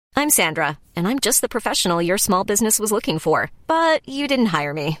I'm Sandra, and I'm just the professional your small business was looking for. But you didn't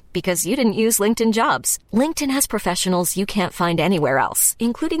hire me because you didn't use LinkedIn Jobs. LinkedIn has professionals you can't find anywhere else,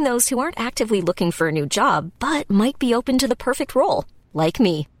 including those who aren't actively looking for a new job, but might be open to the perfect role, like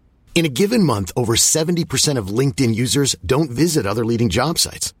me. In a given month, over 70% of LinkedIn users don't visit other leading job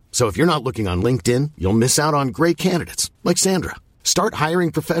sites. So if you're not looking on LinkedIn, you'll miss out on great candidates like Sandra. Start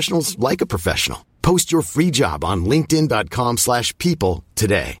hiring professionals like a professional. Post your free job on linkedin.com/people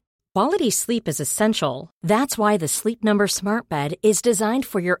today. Quality sleep is essential. That's why the Sleep Number Smart Bed is designed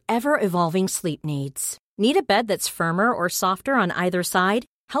for your ever-evolving sleep needs. Need a bed that's firmer or softer on either side?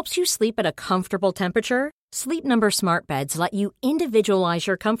 Helps you sleep at a comfortable temperature? Sleep Number Smart Beds let you individualize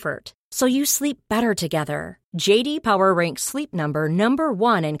your comfort, so you sleep better together. J.D. Power ranks Sleep Number number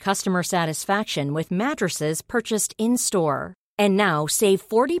 1 in customer satisfaction with mattresses purchased in-store. And now, save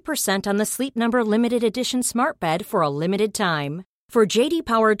 40% on the Sleep Number Limited Edition Smart Bed for a limited time. For J.D.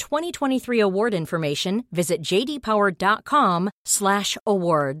 Power 2023 award information, visit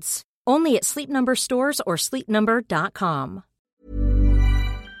jdpower.com/awards. Only at Sleep Number stores or sleepnumber.com.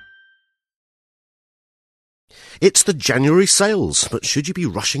 It's the January sales, but should you be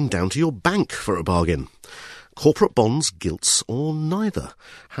rushing down to your bank for a bargain? Corporate bonds, gilts, or neither?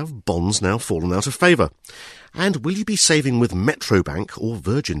 Have bonds now fallen out of favour? And will you be saving with Metro Bank or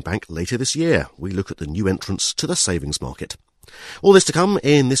Virgin Bank later this year? We look at the new entrants to the savings market. All this to come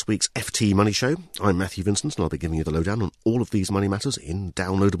in this week's FT Money Show. I'm Matthew Vincent, and I'll be giving you the lowdown on all of these money matters in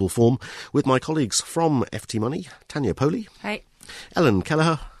downloadable form with my colleagues from FT Money, Tanya Poley. Hi. Ellen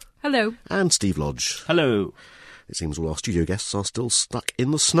Kelleher. Hello. And Steve Lodge. Hello. It seems all our studio guests are still stuck in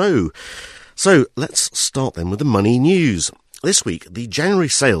the snow. So let's start then with the money news. This week, the January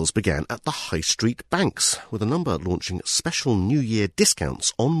sales began at the high street banks, with a number launching special New Year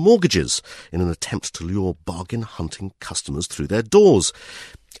discounts on mortgages in an attempt to lure bargain-hunting customers through their doors.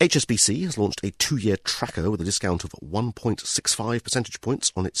 HSBC has launched a 2-year tracker with a discount of 1.65 percentage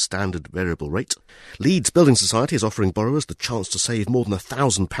points on its standard variable rate. Leeds Building Society is offering borrowers the chance to save more than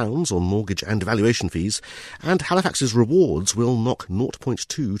 £1,000 on mortgage and valuation fees, and Halifax's rewards will knock 0.2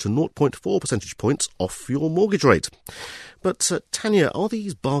 to 0.4 percentage points off your mortgage rate. But, Tanya, are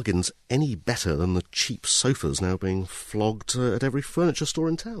these bargains any better than the cheap sofas now being flogged at every furniture store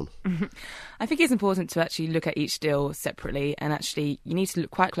in town? I think it's important to actually look at each deal separately, and actually you need to look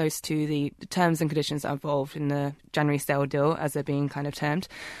quite close to the terms and conditions that are involved in the January sale deal, as they're being kind of termed.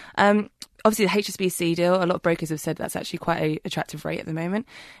 Obviously, the HSBC deal, a lot of brokers have said that's actually quite an attractive rate at the moment.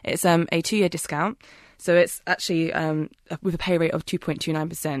 It's a 2-year discount, so it's actually with a pay rate of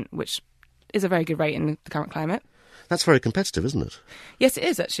 2.29%, which is a very good rate in the current climate. That's very competitive, isn't it? Yes, it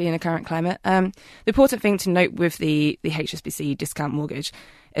is actually in the current climate. The important thing to note with the HSBC discount mortgage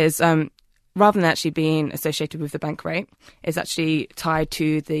is rather than actually being associated with the bank rate, it's actually tied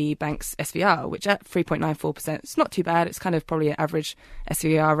to the bank's SVR, which at 3.94%, it's not too bad. It's kind of probably an average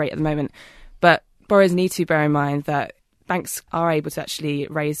SVR rate at the moment. But borrowers need to bear in mind that banks are able to actually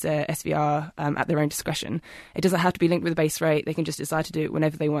raise their SVR at their own discretion. It doesn't have to be linked with the base rate. They can just decide to do it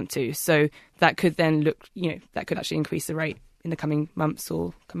whenever they want to. So that could then that could actually increase the rate in the coming months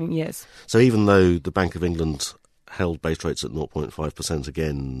or coming years. So even though the Bank of England held base rates at 0.5%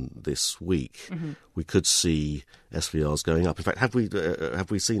 again this week, we could see SVRs going up. In fact, have we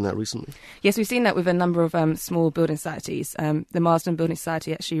seen that recently? Yes, we've seen that with a number of small building societies. The Marsden Building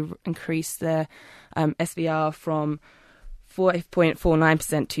Society actually increased their SVR from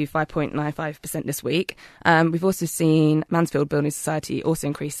 4.49% to 5.95% this week. We've also seen Mansfield Building Society also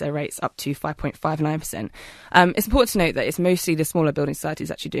increase their rates up to 5.59%. It's important to note that it's mostly the smaller building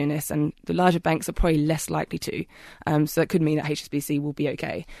societies actually doing this, and the larger banks are probably less likely to. So that could mean that HSBC will be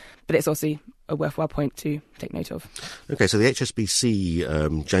okay. But it's also a worthwhile point to take note of. Okay, so the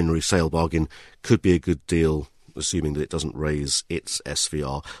HSBC January sale bargain could be a good deal, assuming that it doesn't raise its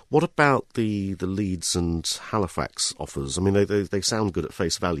SVR. What about the Leeds and Halifax offers? I mean, they sound good at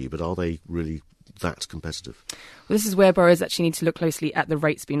face value, but are they really that competitive? Well, this is where borrowers actually need to look closely at the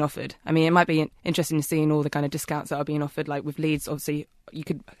rates being offered. I mean, it might be interesting to see all the kind of discounts that are being offered. Like with Leeds, obviously, you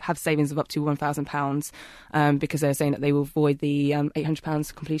could have savings of up to £1,000 because they're saying that they will void the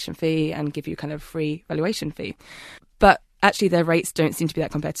 £800 completion fee and give you kind of free valuation fee. But actually, their rates don't seem to be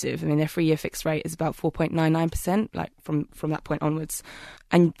that competitive. I mean, their 3-year fixed rate is about 4.99%, like from that point onwards.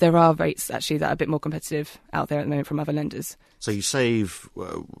 And there are rates, actually, that are a bit more competitive out there at the moment from other lenders. So you save,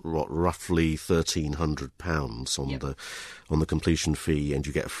 roughly £1,300 on the completion fee, and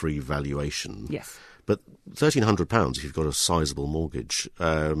you get a free valuation. Yes. But £1,300, if you've got a sizable mortgage,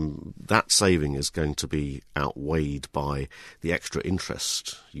 that saving is going to be outweighed by the extra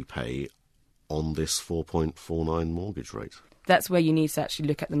interest you pay on this 4.49 mortgage rate. that's where you need to actually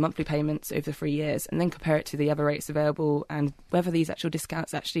look at the monthly payments over the 3 years and then compare it to the other rates available and whether these actual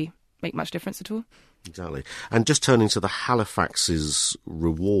discounts actually make much difference at all. Exactly. And just turning to the Halifax's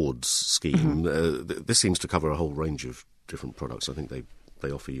rewards scheme, this seems to cover a whole range of different products. I think they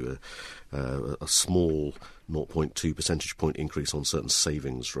offer you a small 0.2 percentage point increase on certain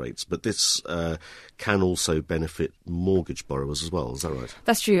savings rates. But this can also benefit mortgage borrowers as well. Is that right?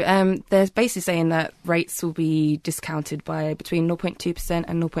 That's true. They're basically saying that rates will be discounted by between 0.2%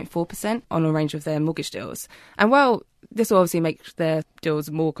 and 0.4% on a range of their mortgage deals. And while this will obviously make their deals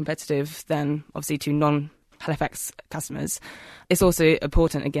more competitive than obviously to non-Halifax customers, it's also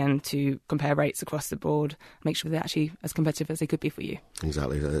important, again, to compare rates across the board, make sure they're actually as competitive as they could be for you.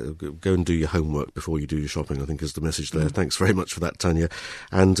 Exactly. Go and do your homework before you do your shopping, I think, is the message there. Thanks very much for that, Tanya.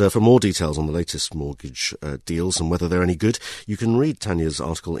 And for more details on the latest mortgage deals and whether they're any good, you can read Tanya's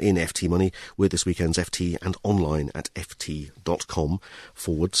article in FT Money with this weekend's FT and online at ft.com/money.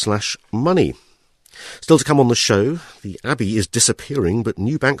 Still to come on the show, the Abbey is disappearing, but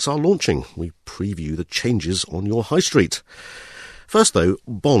new banks are launching. We preview the changes on your high street. First, though,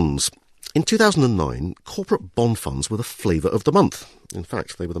 bonds. In 2009, corporate bond funds were the flavour of the month. In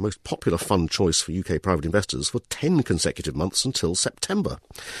fact, they were the most popular fund choice for UK private investors for 10 consecutive months until September.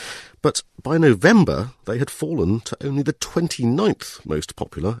 But by November, they had fallen to only the 29th most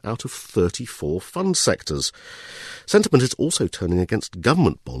popular out of 34 fund sectors. Sentiment is also turning against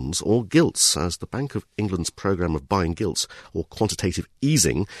government bonds or gilts as the Bank of England's programme of buying gilts, or quantitative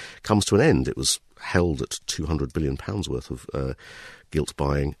easing, comes to an end. It was held at £200 billion worth of gilt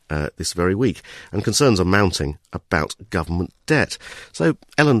buying this very week, and concerns are mounting about government debt. So,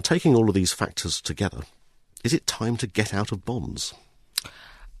 Ellen, taking all of these factors together, is it time to get out of bonds?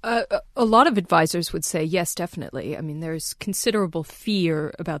 A lot of advisors would say yes, definitely. I mean, there's considerable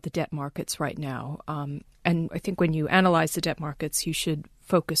fear about the debt markets right now. And I think when you analyze the debt markets, you should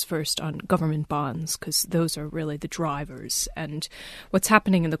focus first on government bonds because those are really the drivers. And what's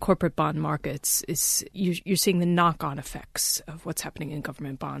happening in the corporate bond markets is you're seeing the knock-on effects of what's happening in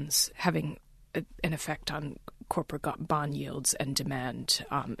government bonds having an effect on corporate bond yields and demand,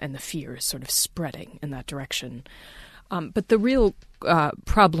 and the fear is sort of spreading in that direction. But the real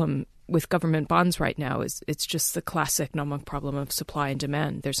problem with government bonds right now is it's just the classic economic problem of supply and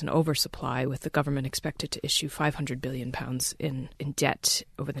demand. There's an oversupply with the government expected to issue £500 billion in debt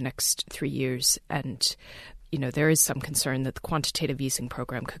over the next 3 years. And, you know, there is some concern that the quantitative easing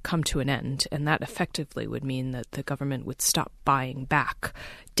program could come to an end, and that effectively would mean that the government would stop buying back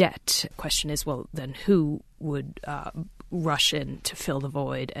debt. The question is, well, then who would rush in to fill the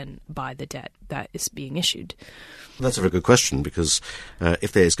void and buy the debt that is being issued? That's a very good question, because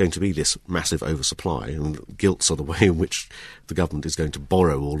if there's going to be this massive oversupply, and gilts are the way in which the government is going to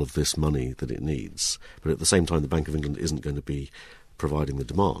borrow all of this money that it needs, but at the same time the Bank of England isn't going to be providing the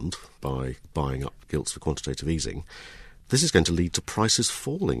demand by buying up gilts for quantitative easing, this is going to lead to prices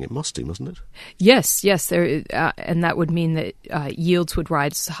falling. It must do, mustn't it? Yes. And that would mean that yields would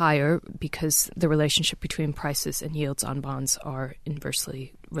rise higher because the relationship between prices and yields on bonds are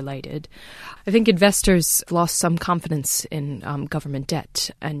inversely related. I think investors lost some confidence in government debt,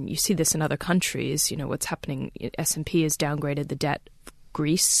 and you see this in other countries. You know, what's happening, S&P has downgraded the debt of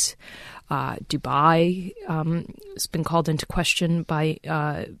Greece. Dubai has been called into question by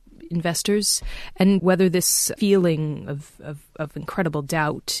investors, and whether this feeling of incredible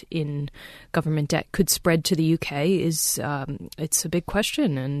doubt in government debt could spread to the UK is it's a big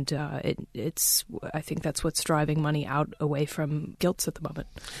question, and it's I think that's what's driving money out away from gilts at the moment.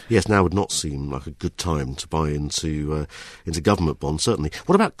 Yes, now would not seem like a good time to buy into government bonds, certainly.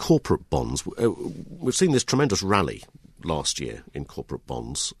 What about corporate bonds? We've seen this tremendous rally last year in corporate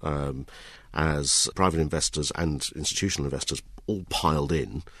bonds as private investors and institutional investors all piled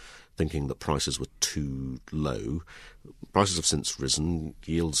in, thinking that prices were too low. Prices have since risen,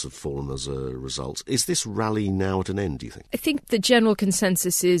 yields have fallen as a result. Is this rally now at an end, do you think? I think the general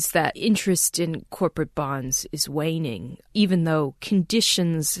consensus is that interest in corporate bonds is waning, even though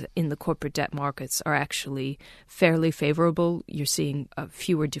conditions in the corporate debt markets are actually fairly favorable. You're seeing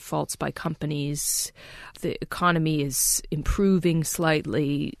fewer defaults by companies. The economy is improving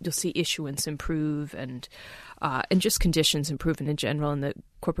slightly. You'll see issuance improve and just conditions improving in general in the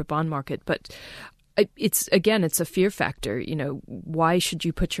corporate bond market. But it's a fear factor. You know, why should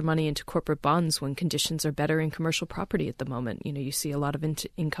you put your money into corporate bonds when conditions are better in commercial property at the moment? You know, you see a lot of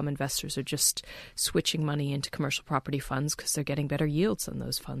income investors are just switching money into commercial property funds because they're getting better yields on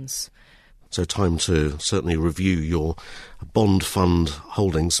those funds. So time to certainly review your bond fund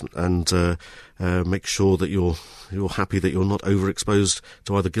holdings and make sure that you're happy that you're not overexposed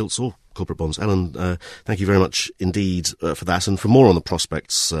to either gilts or corporate bonds. Ellen, thank you very much indeed for that. And for more on the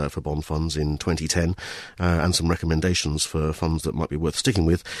prospects for bond funds in 2010 and some recommendations for funds that might be worth sticking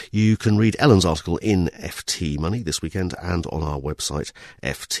with, you can read Ellen's article in FT Money this weekend and on our website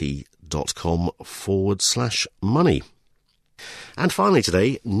ft.com/money. And finally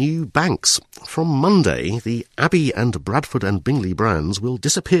today, new banks. From Monday, the Abbey and Bradford and Bingley brands will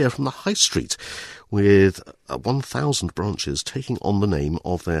disappear from the high street, with 1,000 branches taking on the name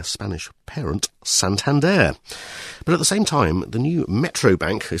of their Spanish parent, Santander. But at the same time, the new Metro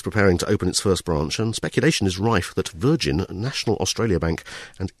Bank is preparing to open its first branch, and speculation is rife that Virgin, National Australia Bank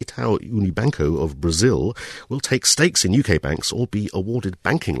and Itaú Unibanco of Brazil will take stakes in UK banks or be awarded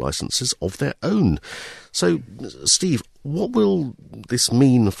banking licences of their own. So, Steve, what will this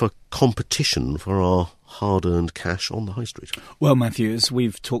mean for competition for our hard-earned cash on the high street? Well, Matthew, as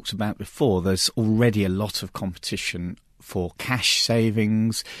we've talked about before, there's already a lot of competition for cash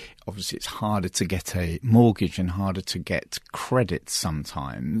savings. Obviously, it's harder to get a mortgage and harder to get credit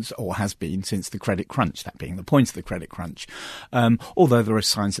sometimes, or has been since the credit crunch, that being the point of the credit crunch, although there are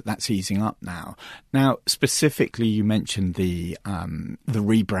signs that that's easing up now. Now, specifically, you mentioned the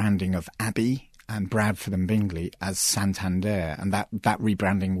rebranding of Abbey and Bradford and Bingley as Santander, and that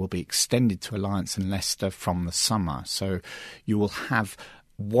rebranding will be extended to Alliance and Leicester from the summer. So you will have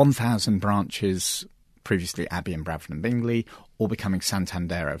 1,000 branches, previously Abbey and Bradford and Bingley, all becoming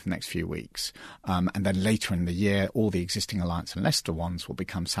Santander over the next few weeks. And then later in the year, all the existing Alliance and Leicester ones will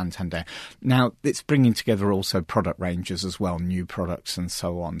become Santander. Now, it's bringing together also product ranges as well, new products and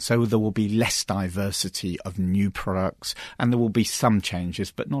so on. So there will be less diversity of new products, and there will be some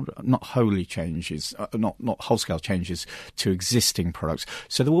changes, but not wholly changes, not whole-scale changes to existing products.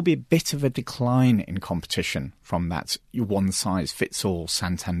 So there will be a bit of a decline in competition from that one-size-fits-all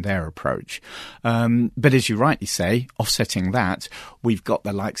Santander approach. But as you rightly say, offsetting that, we've got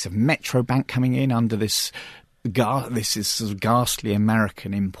the likes of Metro Bank coming in under this is sort of ghastly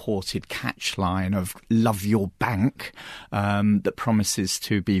American imported catch line of love your bank, that promises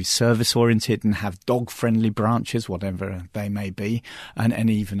to be service oriented and have dog friendly branches, whatever they may be, and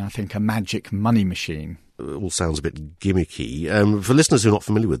even I think a magic money machine. All sounds a bit gimmicky. For listeners who are not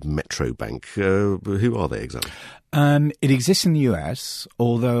familiar with Metro Bank, who are they exactly? It exists in the US,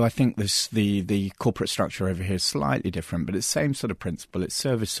 although I think the corporate structure over here is slightly different, but it's the same sort of principle. It's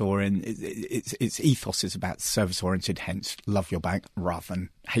service-oriented. Its ethos is about service-oriented, hence love your bank rather than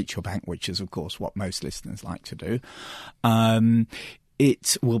hate your bank, which is, of course, what most listeners like to do.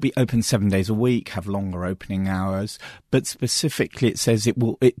 It will be open 7 days a week, have longer opening hours, but specifically it says it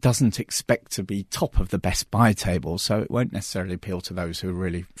doesn't expect to be top of the best buy table, so it won't necessarily appeal to those who are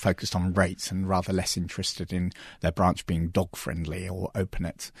really focused on rates and rather less interested in their branch being dog friendly or open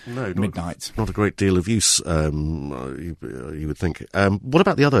at midnight. Not a great deal of use, you would think. What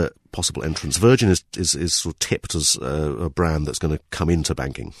about the other possible entrants? Virgin is sort of tipped as a brand that's going to come into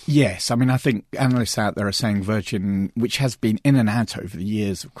banking. Yes, I mean, I think analysts out there are saying Virgin, which has been in and out over the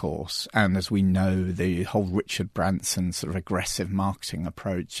years, of course, and as we know, the whole Richard Branson sort of aggressive marketing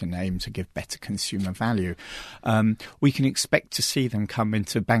approach and aim to give better consumer value, we can expect to see them come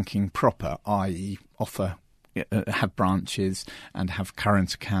into banking proper, i.e. have branches and have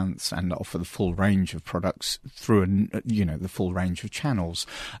current accounts and offer the full range of products through the full range of channels.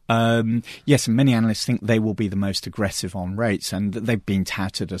 Yes, and many analysts think they will be the most aggressive on rates, and they've been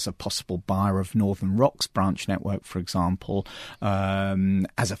touted as a possible buyer of Northern Rock's branch network, for example,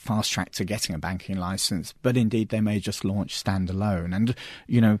 as a fast track to getting a banking license. But indeed, they may just launch standalone. And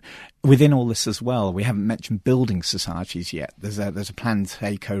within all this as well, we haven't mentioned building societies yet. There's a planned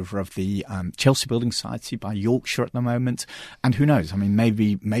takeover of the Chelsea Building Society by Yorkshire at the moment, and who knows? I mean,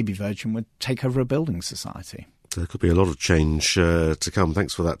 maybe Virgin would take over a building society. There could be a lot of change to come.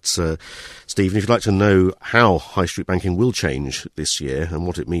 Thanks for that, Steve. And if you'd like to know how high street banking will change this year and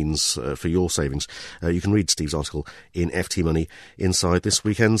what it means for your savings, you can read Steve's article in FT Money inside this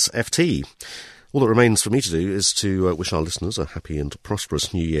weekend's FT. All that remains for me to do is to wish our listeners a happy and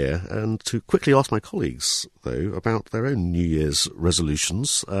prosperous new year, and to quickly ask my colleagues, though, about their own New Year's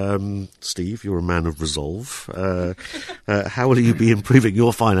resolutions. Steve, you're a man of resolve. How will you be improving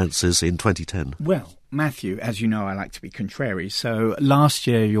your finances in 2010? Well, Matthew, as you know, I like to be contrary. So last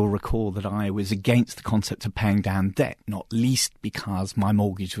year, you'll recall that I was against the concept of paying down debt, not least because my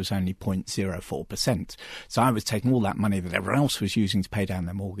mortgage was only 0.04%. So I was taking all that money that everyone else was using to pay down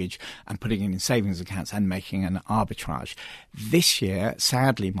their mortgage and putting it in savings accounts and making an arbitrage. This year,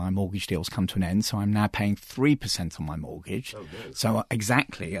 sadly, my mortgage deal's come to an end, so I'm now paying 3% on my mortgage. Oh, no. So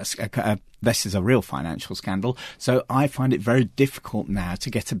exactly, this is a real financial scandal. So I find it very difficult now to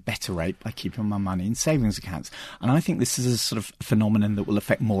get a better rate by keeping my money in savings accounts. And I think this is a sort of phenomenon that will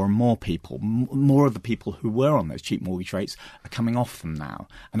affect more and more people. More of the people who were on those cheap mortgage rates are coming off them now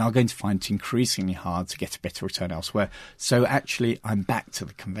and are going to find it increasingly hard to get a better return elsewhere. So actually, I'm back to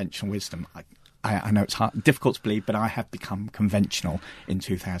the conventional wisdom. I know it's hard, difficult to believe, but I have become conventional in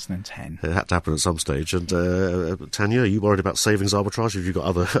 2010. It had to happen at some stage. And Tanya, are you worried about savings arbitrage, or have you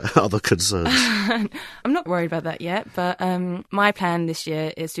got other concerns? I'm not worried about that yet, but my plan this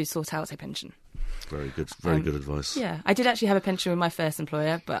year is to sort out a pension. Very good advice. Yeah, I did actually have a pension with my first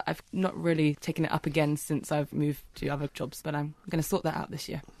employer, but I've not really taken it up again since I've moved to other jobs, but I'm going to sort that out this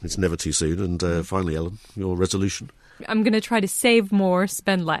year. It's never too soon. And finally, Ellen, your resolution? I'm going to try to save more,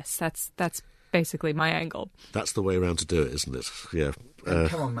 spend less. That's basically my angle. That's the way around to do it, isn't it? Yeah.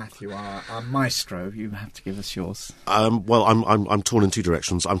 Come on, Matthew, our maestro, you have to give us yours. Well, I'm torn in two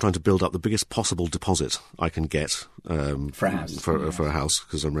directions. I'm trying to build up the biggest possible deposit I can get for a house, for a house,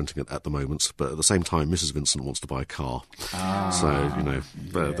 because I'm renting it at the moment. But at the same time, Mrs. Vincent wants to buy a car, so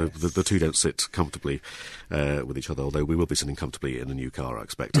the two don't sit comfortably with each other. Although we will be sitting comfortably in a new car, I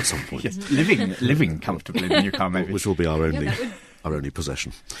expect, at some point. Yes, living comfortably in a new car, maybe, which will be our only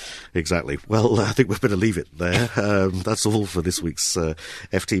possession. Exactly. Well, I think we'd better leave it there. That's all for this week's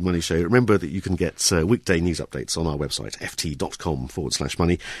FT Money Show. Remember that you can get weekday news updates on our website,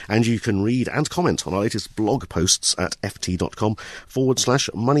 ft.com/money, and you can read and comment on our latest blog posts at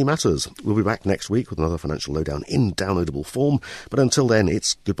ft.com/money matters. We'll be back next week with another financial lowdown in downloadable form. But until then,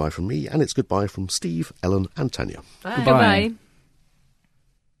 it's goodbye from me, and it's goodbye from Steve, Ellen, and Tanya. Bye. Goodbye.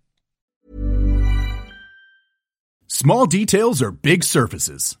 Small details are big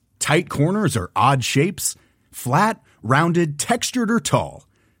surfaces. Tight corners are odd shapes. Flat, rounded, textured, or tall.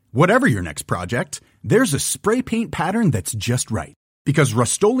 Whatever your next project, there's a spray paint pattern that's just right. Because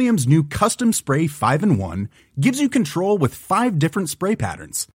Rust-Oleum's new Custom Spray 5-in-1 gives you control with 5 different spray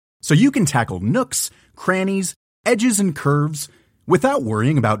patterns. So you can tackle nooks, crannies, edges, and curves without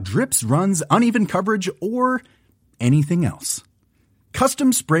worrying about drips, runs, uneven coverage, or anything else.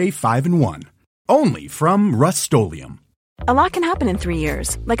 Custom Spray 5-in-1. Only from Rust-Oleum. A lot can happen in 3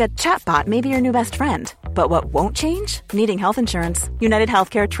 years, like a chatbot may be your new best friend. But what won't change? Needing health insurance. United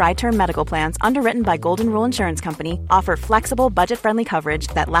Healthcare Tri-Term Medical Plans, underwritten by Golden Rule Insurance Company, offer flexible, budget-friendly coverage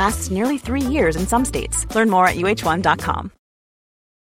that lasts nearly 3 years in some states. Learn more at uh1.com.